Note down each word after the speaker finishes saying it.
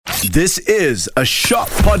This is a Shock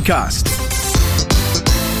Podcast.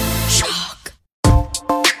 Shock.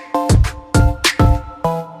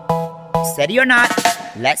 Ceddy or not,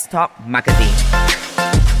 let's talk marketing.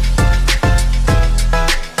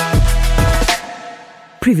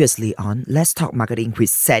 Previously on Let's Talk Marketing with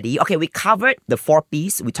Ceddy. Okay, we covered the 4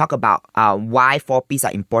 Ps. We talk about why 4 Ps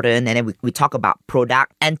are important, and then we talk about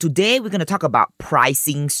product. And today we're going to talk about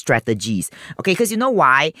pricing strategies. Okay, because you know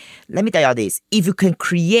why? Let me tell you all this. If you can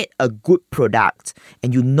create a good product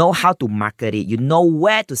and you know how to market it, you know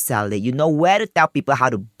where to sell it, you know where to tell people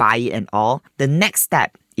how to buy it and all, the next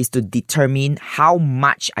step is to determine how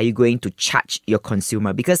much are you going to charge your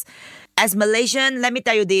consumer. Because as Malaysian, let me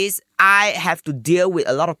tell you this, I have to deal with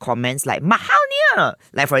a lot of comments like, mahal niya.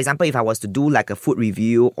 Like for example, if I was to do like a food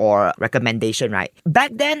review or recommendation, right?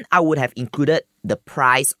 Back then, I would have included the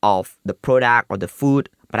price of the product or the food,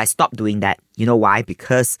 but I stopped doing that. You know why?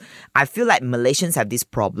 Because I feel like Malaysians have this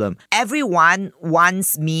problem. Everyone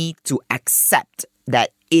wants me to accept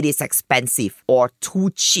that it is expensive or too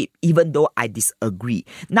cheap, even though I disagree.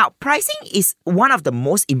 Now, pricing is one of the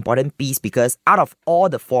most important Ps because out of all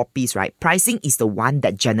the 4 Ps, right, pricing is the one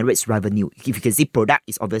that generates revenue. If you can see, product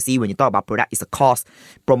is obviously, when you talk about product, it's a cost.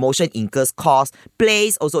 Promotion incurs cost.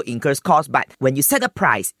 Place also incurs cost. But when you set a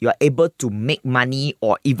price, you are able to make money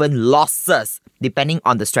or even losses, depending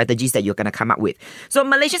on the strategies that you're going to come up with. So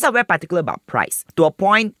Malaysians are very particular about price. To a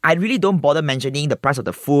point, I really don't bother mentioning the price of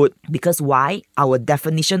the food because why? Our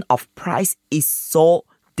definition of price is so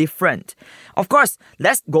different. Of course,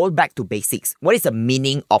 let's go back to basics. What is the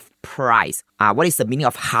meaning of price? What is the meaning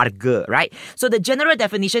of harga, right? So the general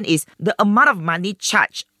definition is the amount of money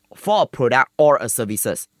charged for a product or a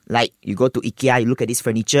services. Like you go to IKEA, you look at this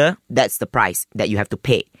furniture, that's the price that you have to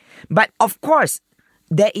pay. But of course,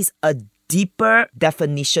 there is a deeper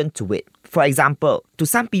definition to it. For example, to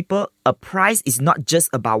some people, a price is not just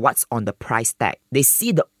about what's on the price tag. They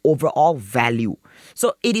see the overall value.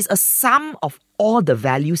 So it is a sum of all the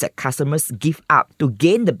values that customers give up to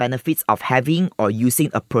gain the benefits of having or using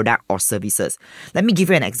a product or services. Let me give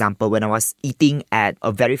you an example. When I was eating at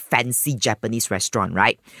a very fancy Japanese restaurant,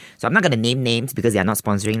 right? So I'm not going to name names because they are not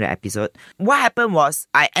sponsoring the episode. What happened was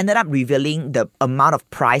I ended up revealing the amount of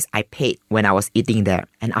price I paid when I was eating there.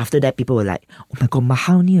 And after that, people were like, oh my god,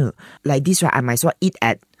 mahal niya. Like this, right? I might as well eat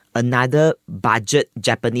at another budget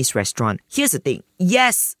Japanese restaurant. Here's the thing.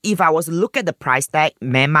 Yes, if I was to look at the price tag,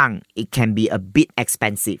 memang it can be a bit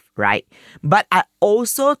expensive, right? But I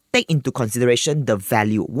also take into consideration the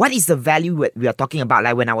value. What is the value we are talking about?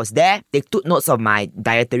 Like when I was there, they took notes of my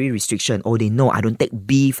dietary restriction. Oh, they know I don't take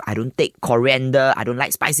beef, I don't take coriander, I don't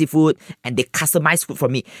like spicy food, and they customize food for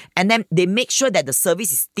me. And then they make sure that the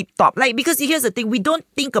service is tip-top. Like, because here's the thing, we don't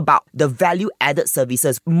think about the value-added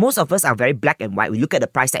services. Most of us are very black and white. We look at the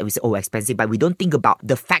price tag and we say, oh, expensive, but we don't think about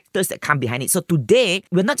the factors that come behind it. So today,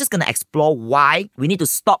 we're not just going to explore why we need to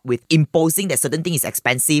stop with imposing that certain thing is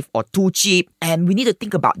expensive or too cheap, and we need to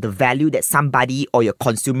think about the value that somebody or your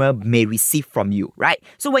consumer may receive from you, right?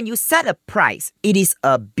 So when you set a price, it is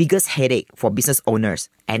a biggest headache for business owners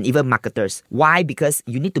and even marketers. Why? Because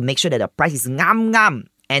you need to make sure that the price is ngam-ngam.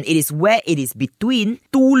 And it is where it is between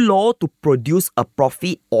too low to produce a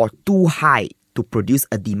profit or too high to produce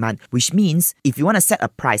a demand, which means if you want to set a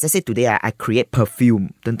price, let's say today I create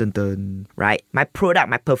perfume, right? My product,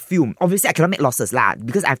 my perfume, obviously I cannot make losses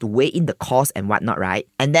because I have to weigh in the cost and whatnot, right?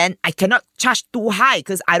 And then I cannot charge too high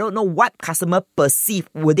because I don't know what customer perceive.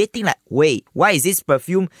 Will they think like, wait, why is this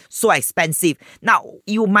perfume so expensive? Now,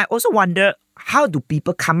 you might also wonder, how do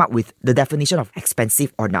people come up with the definition of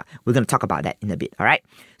expensive or not? We're going to talk about that in a bit, all right?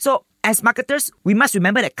 So as marketers, we must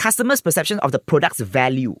remember that customers' perception of the product's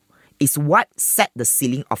value is what set the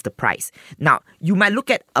ceiling of the price. Now, you might look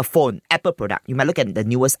at a phone, Apple product. You might look at the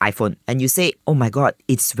newest iPhone and you say, oh my god,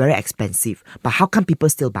 it's very expensive. But how come people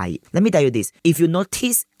still buy it? Let me tell you this. If you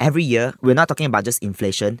notice every year, we're not talking about just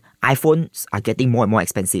inflation. iPhones are getting more and more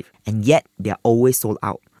expensive. And yet, they're always sold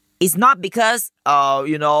out. It's not because,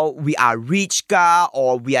 we are rich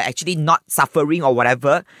or we are actually not suffering or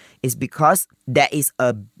whatever. It's because there is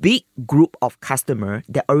a big group of customers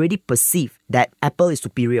that already perceive that Apple is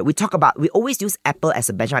superior. We always use Apple as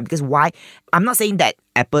a benchmark because why? I'm not saying that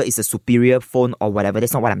Apple is a superior phone or whatever.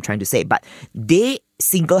 That's not what I'm trying to say. But they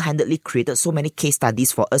single-handedly created so many case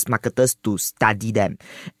studies for us marketers to study them.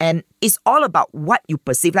 And it's all about what you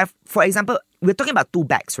perceive. Like, for example, we're talking about 2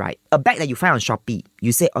 bags, right? A bag that you find on Shopee,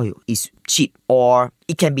 you say, oh, it's cheap or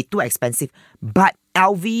it can be too expensive. But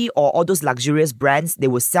LV or all those luxurious brands, they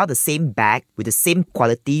will sell the same bag with the same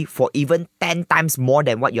quality for even 10 times more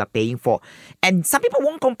than what you are paying for. And some people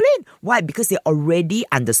won't complain. Why? Because they already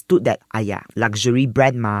understood that, luxury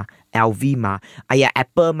brand ma, LV ma,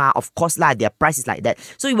 Apple ma, of course lah, their price is like that.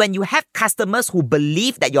 So when you have customers who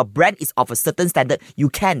believe that your brand is of a certain standard, you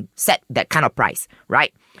can set that kind of price,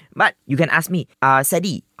 right? But you can ask me,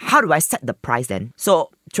 Ceddy, how do I set the price then?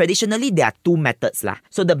 So traditionally, there are two methods lah.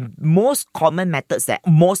 So the most common methods that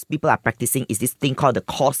most people are practicing is this thing called the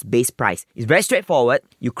cost-based price. It's very straightforward.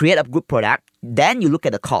 You create a good product, then you look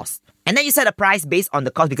at the cost. And then you set a price based on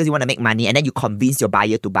the cost because you want to make money, and then you convince your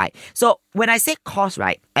buyer to buy. So when I say cost,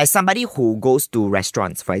 right, as somebody who goes to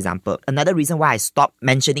restaurants, for example, another reason why I stopped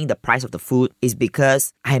mentioning the price of the food is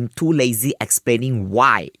because I am too lazy explaining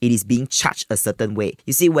why it is being charged a certain way.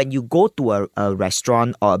 You see, when you go to a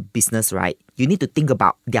restaurant or a business, right, you need to think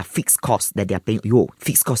about their fixed costs that they are paying.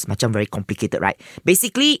 Fixed costs macam very complicated, right?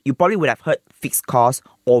 Basically, you probably would have heard fixed costs,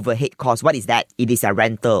 overhead costs. What is that? It is a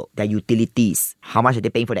rental, their utilities, how much are they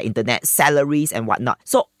paying for their internet, salaries and whatnot.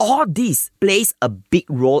 So all this plays a big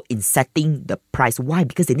role in setting the price. Why?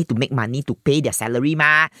 Because they need to make money to pay their salary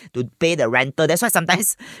to pay the rental. That's why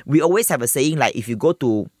sometimes we always have a saying like, if you go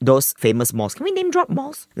to those famous malls, can we name drop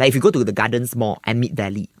malls? Like if you go to the Gardens Mall and Mid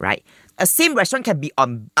Valley, right? A same restaurant can be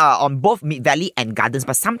on both Mid Valley and Gardens,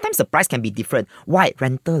 but sometimes the price can be different. Why?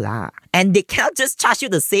 Rental lah. And they cannot just charge you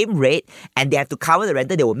the same rate and they have to cover the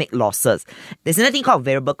rental. They will make losses. There's another thing called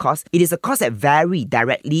variable cost. It is a cost that vary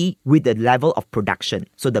directly with the level of production.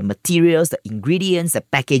 So the materials, the ingredients, the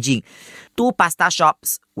packaging. Two pasta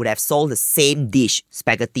shops would have sold the same dish,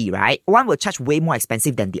 spaghetti, right? One will charge way more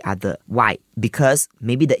expensive than the other. Why? Because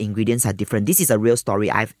maybe the ingredients are different. This is a real story.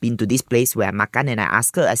 I've been to this place where I makan and I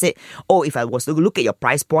asked her, I said, oh, if I was to look at your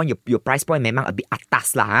price point, your price point memang a bit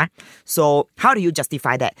atas lah. Huh? So how do you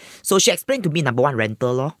justify that? So she explained to me, number one,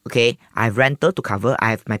 rental law. Okay, I have rental to cover.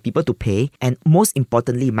 I have my people to pay. And most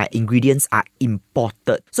importantly, my ingredients are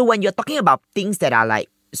imported. So when you're talking about things that are like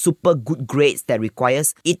super good grades that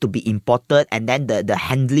requires it to be imported and then the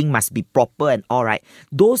handling must be proper and all right,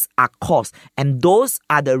 those are costs and those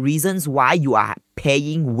are the reasons why you are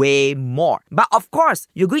paying way more. But of course,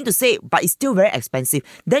 you're going to say, but it's still very expensive.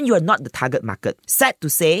 Then you are not the target market. Sad to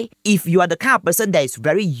say, if you are the kind of person that is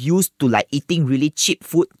very used to like eating really cheap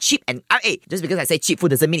food, just because I say cheap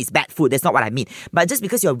food doesn't mean it's bad food. That's not what I mean. But just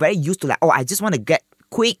because you're very used to like, I just want to get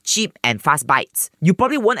quick, cheap, and fast bites, you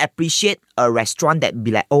probably won't appreciate a restaurant that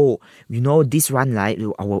be like, this one, like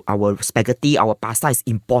our spaghetti, our pasta is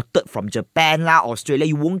imported from Japan lah, Australia.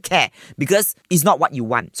 You won't care because it's not what you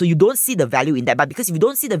want. So you don't see the value in that. But because if you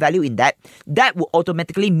don't see the value in that, that will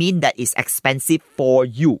automatically mean that it's expensive for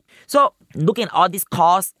you. So looking at all these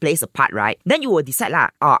costs plays a part, right? Then you will decide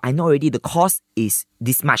I know already the cost is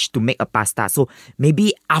this much to make a pasta. So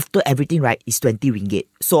maybe after everything, right, is 20 ringgit.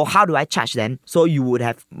 So how do I charge then? So you would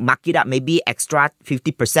have marked it up maybe extra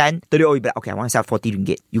 50%. You'll be like, okay, I want to sell 40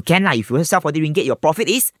 ringgit. You can if you want to sell 40 ringgit, your profit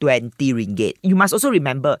is 20 ringgit. You must also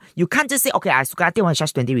remember, you can't just say, okay, I want to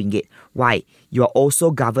charge 20 ringgit. Why? You are also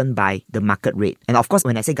governed by the market rate. And of course,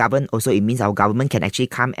 when I say govern, also it means our government can actually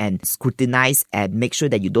come and scrutinize and make sure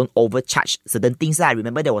that you don't overcharge certain things. I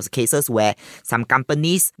remember there was cases where some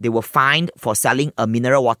companies, they were fined for selling a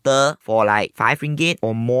mineral water for like 5 ringgit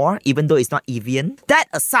or more, even though it's not Evian. That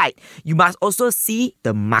aside, you must also see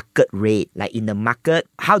the market rate. Like in the market,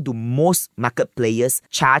 how do most market players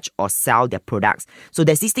charge or sell their products? So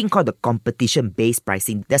there's this thing called the competition-based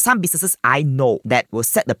pricing. There's some businesses I know that will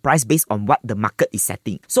set the price based on what the market is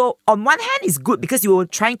setting. So on one hand, it's good because you're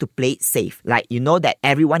trying to play it safe. Like you know that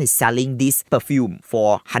everyone is selling this perfume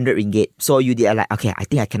for 100 ringgit. So you are like, okay, I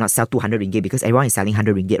think I cannot sell 200 ringgit because everyone is selling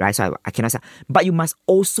 100 ringgit, right? So I cannot sell. But you must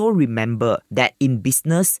also remember that in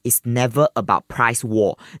business, it's never about price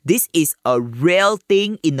war. This is a real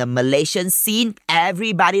thing in the Malaysian scene.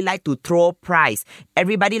 Everybody like to throw price.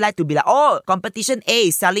 Everybody like to be like, competition A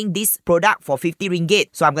is selling this product for 50 ringgit.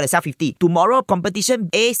 So I'm going to sell 50. Tomorrow, competition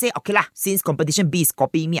A say, okay lah, since competition B is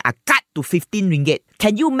copying me, I cut to 15 ringgit.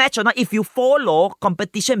 Can you match or not? If you follow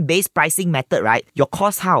competition-based pricing method, right, your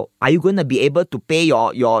cost how? Are you going to be able to pay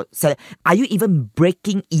your are you even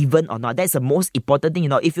breaking even or not? That's the most important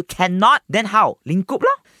thing, If you cannot, then how? Lingkup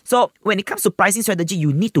lah. So when it comes to pricing strategy,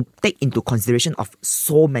 you need to take into consideration of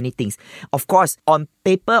so many things. Of course, on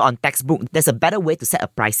paper, on textbook, there's a better way to set a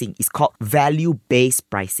pricing. It's called value-based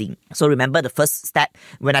pricing. So remember the first step,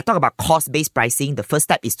 when I talk about cost-based pricing, the first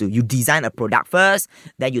step is you design a product first,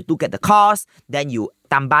 then you look at the cost, then you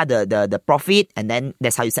tambah the profit, and then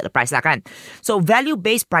that's how you set the price lah kan. So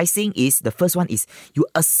value-based pricing is, the first one is you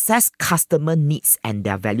assess customer needs and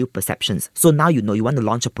their value perceptions. So now you know you want to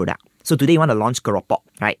launch a product. So today you want to launch keropok,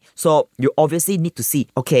 right? So you obviously need to see,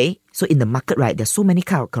 okay, so in the market, right, there's so many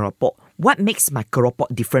kind of keropok. what makes my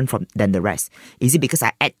keropok different than the rest? Is it because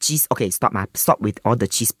I add cheese? Okay, stop with all the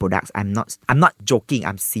cheese products. I'm not joking.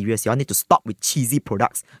 I'm serious. You all need to stop with cheesy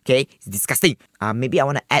products. Okay, it's disgusting. Maybe I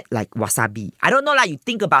want to add like wasabi. I don't know, like you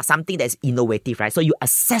think about something that's innovative, right? So you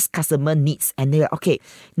assess customer needs and they're like, okay,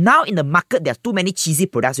 now in the market there's too many cheesy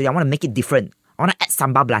products, so I want to make it different. I want to add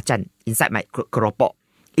sambal belacan inside my keropok.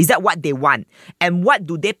 Is that what they want? And what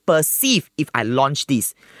do they perceive if I launch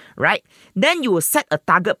this? Right? Then you will set a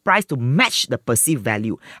target price to match the perceived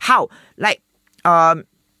value. How? Like,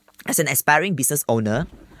 as an aspiring business owner,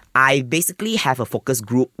 I basically have a focus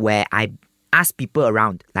group where I ask people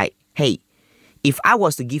around, like, hey, if I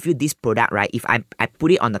was to give you this product, right, if I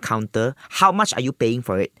put it on the counter, how much are you paying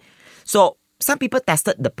for it? So some people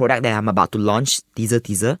tested the product that I'm about to launch,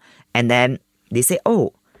 teaser, and then they say,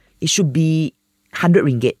 oh, it should be 100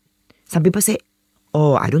 ringgit. Some people say,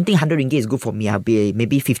 oh, I don't think 100 ringgit is good for me. I'll be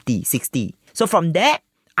maybe 50, 60. So from there,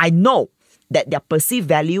 I know that their perceived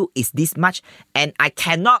value is this much, and I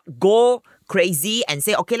cannot go crazy and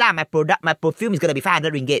say, okay lah, my perfume is going to be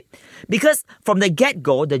 500 ringgit. Because from the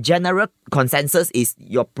get-go, the general consensus is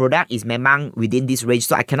your product is memang within this range,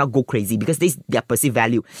 so I cannot go crazy because this is their perceived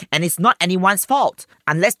value. And it's not anyone's fault.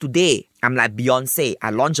 Unless today, I'm like Beyonce, I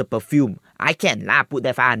launch a perfume. I can put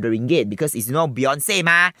that 500 ringgit because it's Beyonce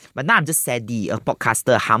ma. But now I'm just Ceddy, a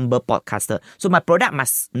podcaster, humble podcaster. So my product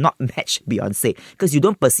must not match Beyonce because you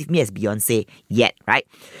don't perceive me as Beyonce yet, right?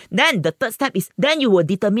 Then the third step is, then you will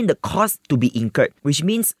determine the cost to be incurred, which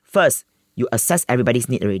means first, you assess everybody's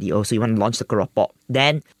need already. Oh, so you want to launch the keropok.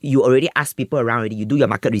 Then you already ask people around already. You do your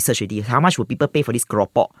market research already. How much will people pay for this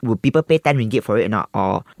keropok? Will people pay 10 ringgit for it or not?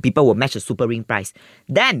 Or people will match the super ring price?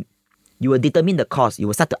 Then you will determine the cost. You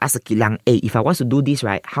will start to ask the kilang, hey, if I want to do this,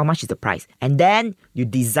 right, how much is the price? And then you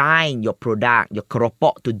design your product, your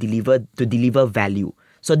keropok to deliver value.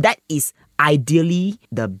 So that is ideally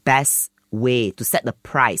the best way to set the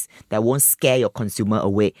price that won't scare your consumer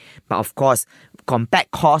away. But of course, compare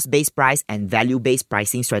cost-based price and value-based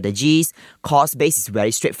pricing strategies. Cost-based is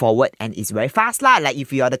very straightforward and it's very fast lah. Like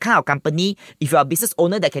if you are the kind of company, if you are a business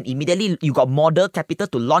owner that can immediately, you got model capital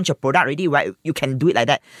to launch a product already, right? You can do it like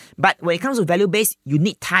that. But when it comes to value-based, you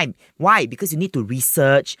need time. Why? Because you need to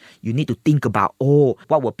research, you need to think about, oh,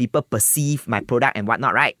 what will people perceive my product and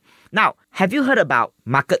whatnot, right? Now, have you heard about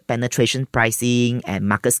market penetration pricing and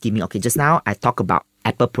market scheming? Okay, just now I talked about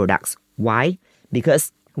Apple products. Why?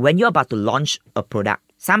 Because when you're about to launch a product,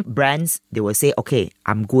 some brands, they will say, okay,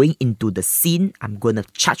 I'm going into the scene, I'm going to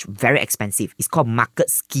charge very expensive. It's called market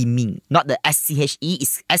scheming. Not the SCHE,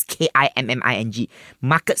 it's SKIMMING.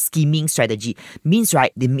 Market scheming strategy. Means,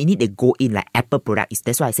 right, the minute they go in like Apple product,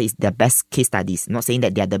 that's why I say it's their best case studies. I'm not saying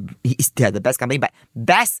that they're the best company, but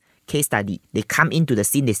best case study. They come into the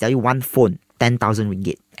scene, they sell you one phone, 10,000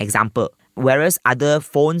 ringgit. Example. Whereas other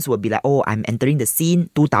phones will be like, oh, I'm entering the scene,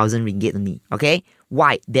 2,000 ringgit only. Okay?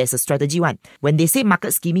 Why? There's a strategy one. When they say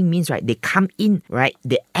market scheming means, right, they come in, right,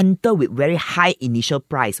 they enter with very high initial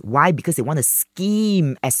price. Why? Because they want to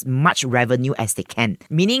scheme as much revenue as they can.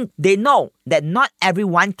 Meaning, they know that not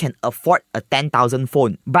everyone can afford a 10,000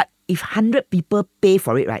 phone. But if 100 people pay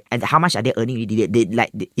for it, right, and how much are they earning?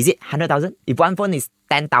 Is it 100,000? If one phone is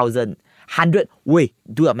 10,000, 100, wait,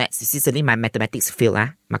 do your maths. See, suddenly my mathematics fail,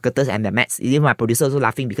 marketers and the maths. Even my producer also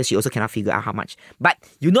laughing because she also cannot figure out how much. But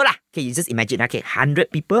you know lah, okay, you just imagine, okay, 100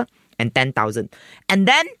 people and 10,000. And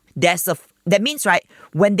then that means, right,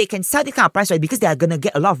 when they can sell this kind of price, right, because they are going to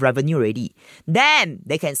get a lot of revenue already, then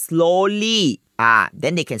they can slowly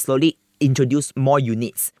introduce more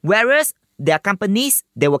units. Whereas there are companies,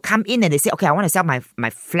 they will come in and they say, okay, I want to sell my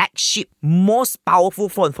flagship, most powerful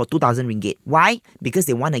phone for 2,000 ringgit. Why? Because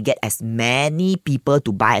they want to get as many people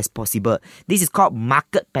to buy as possible. This is called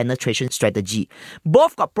market penetration strategy.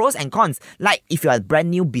 Both got pros and cons. Like if you're a brand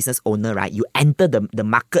new business owner, right, you enter the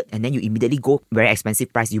market and then you immediately go very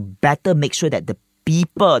expensive price. You better make sure that the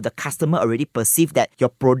customer already perceive that your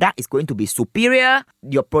product is going to be superior,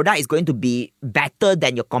 your product is going to be better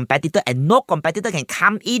than your competitor, and no competitor can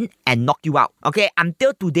come in and knock you out. Okay,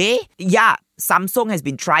 until today, Samsung has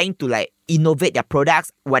been trying to like innovate their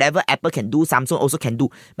products. Whatever Apple can do, Samsung also can do.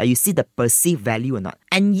 But you see the perceived value or not?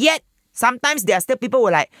 And yet, sometimes there are still people who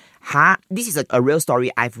are like, this is a real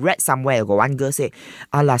story. I've read somewhere, one girl say,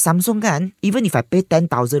 Samsung kan, even if I pay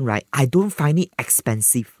 10,000, right, I don't find it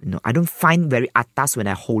expensive. I don't find very atas when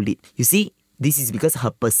I hold it. You see, this is because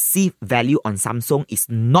her perceived value on Samsung is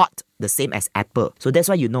not the same as Apple. So that's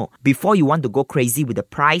why before you want to go crazy with the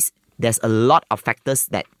price, There's a lot of factors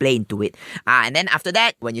that play into it. And then after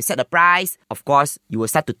that, when you set the price, of course, you will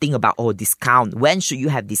start to think about, discount. When should you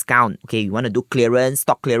have discount? Okay, you want to do clearance,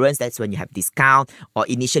 stock clearance, that's when you have discount. Or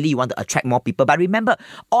initially, you want to attract more people. But remember,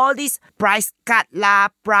 all these price cut lah,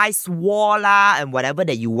 price war lah, and whatever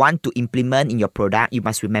that you want to implement in your product, you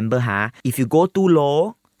must remember, if you go too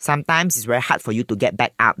low, sometimes it's very hard for you to get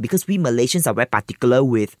back up because we Malaysians are very particular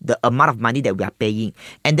with the amount of money that we are paying.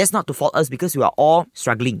 And that's not to fault us because we are all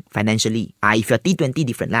struggling financially. If you're T20,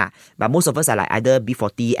 different lah. But most of us are like either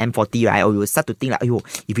B40, M40, right? Or you will start to think like,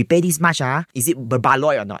 if we pay this much, is it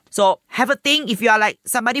berbaloy or not? So have a think. If you are like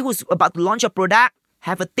somebody who's about to launch a product,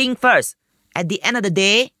 have a think first. At the end of the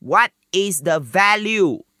day, what is the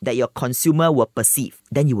value that your consumer will perceive?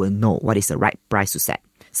 Then you will know what is the right price to set.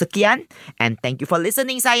 Sekian, and thank you for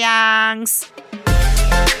listening, sayangs.